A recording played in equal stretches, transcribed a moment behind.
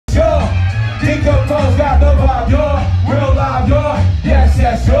Decompose got the vibe, y'all. Real live, y'all. Yes,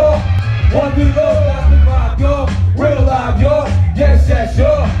 yes, y'all. One below got the vibe, y'all. Real live, y'all. Yes, yes,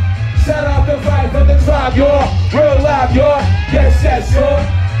 y'all. Shout out the vibe of the tribe, y'all. Real live, y'all. Yes, yes,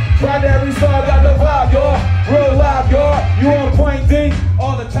 y'all. Primary star got the vibe, y'all. Real live, y'all. You on point D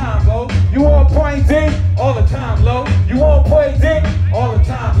all the time, low. You on point D all the time, low. You on point D all the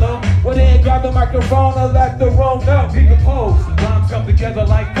time, low. When they ain't grab the microphone or let the room know. Decompose. Rhymes come together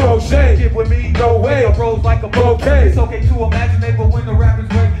like crochet. Get with me, no way. A rose like a bouquet. It's okay to imagine it, but when the rappers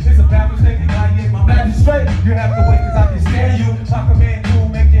wait, it's a bad mistake. I ain't my magistrate. You have to